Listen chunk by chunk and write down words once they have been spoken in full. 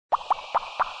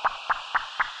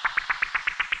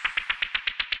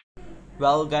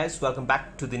Well, guys, welcome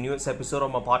back to the newest episode of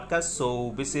my podcast.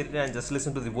 So, be seated and just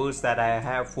listen to the words that I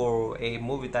have for a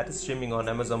movie that is streaming on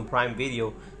Amazon Prime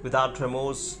Video without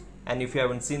remorse. And if you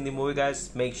haven't seen the movie,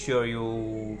 guys, make sure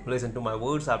you listen to my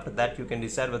words. After that, you can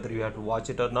decide whether you have to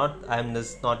watch it or not. I'm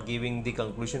just not giving the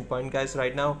conclusion point, guys,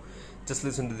 right now. Just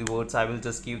listen to the words. I will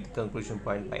just give the conclusion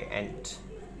point by end.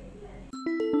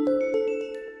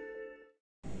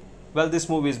 Well, this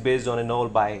movie is based on a novel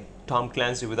by Tom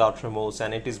Clancy without remorse,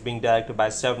 and it is being directed by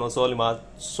Stefano Sollima.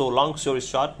 So, long story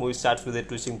short, movie starts with a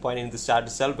twisting point in the start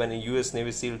itself when a US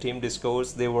Navy SEAL team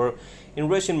discovers they were in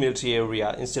Russian military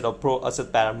area instead of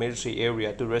pro-Assad paramilitary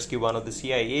area to rescue one of the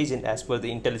CIA agent as per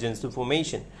the intelligence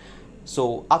information.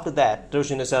 So after that,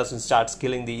 Russian assassin starts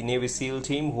killing the Navy SEAL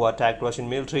team who attacked Russian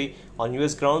military on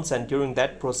US grounds, and during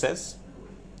that process,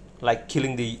 like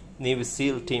killing the Navy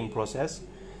SEAL team process,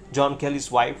 John Kelly's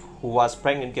wife, who was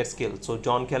pregnant, gets killed. So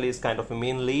John Kelly is kind of a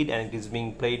main lead, and it is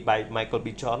being played by Micheal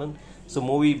B Jordan. So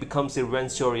movie becomes a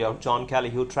revenge story of John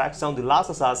Kelly, who tracks down the last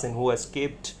assassin who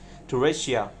escaped to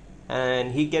Russia,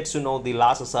 and he gets to know the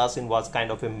last assassin was kind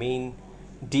of a main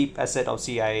deep asset of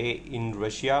CIA in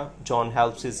Russia. John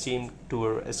helps his team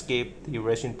to escape the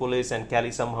Russian police, and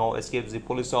Kelly somehow escapes the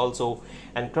police also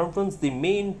and confronts the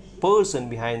main person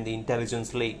behind the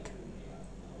intelligence leak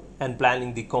and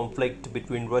planning the conflict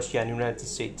between Russia and United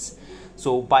States.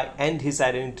 So by end, his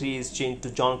identity is changed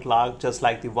to John Clark, just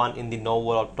like the one in the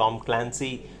novel of Tom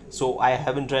Clancy. So I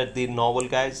haven't read the novel,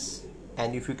 guys,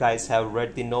 and if you guys have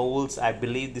read the novels, I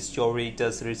believe the story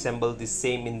does resemble the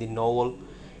same in the novel,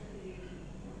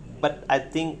 but I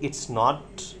think it's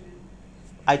not.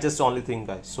 I just only think,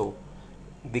 guys. So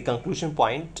the conclusion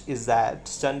point is that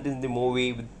stunt in the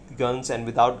movie with guns and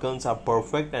without guns are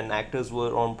perfect, and actors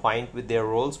were on point with their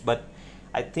roles, but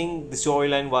I think the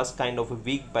storyline was kind of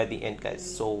weak by the end,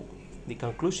 guys. So the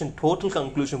total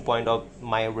conclusion point of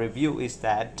my review is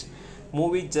that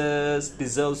movie just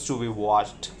deserves to be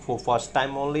watched for first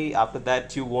time only. After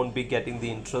that, you won't be getting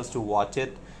the interest to watch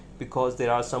it, because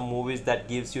there are some movies that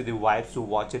gives you the vibes to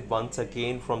watch it once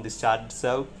again from the start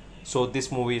itself. So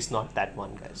this movie is not that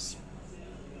one, guys.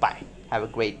 Bye. Have a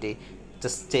great day.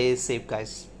 Just stay safe,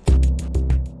 guys.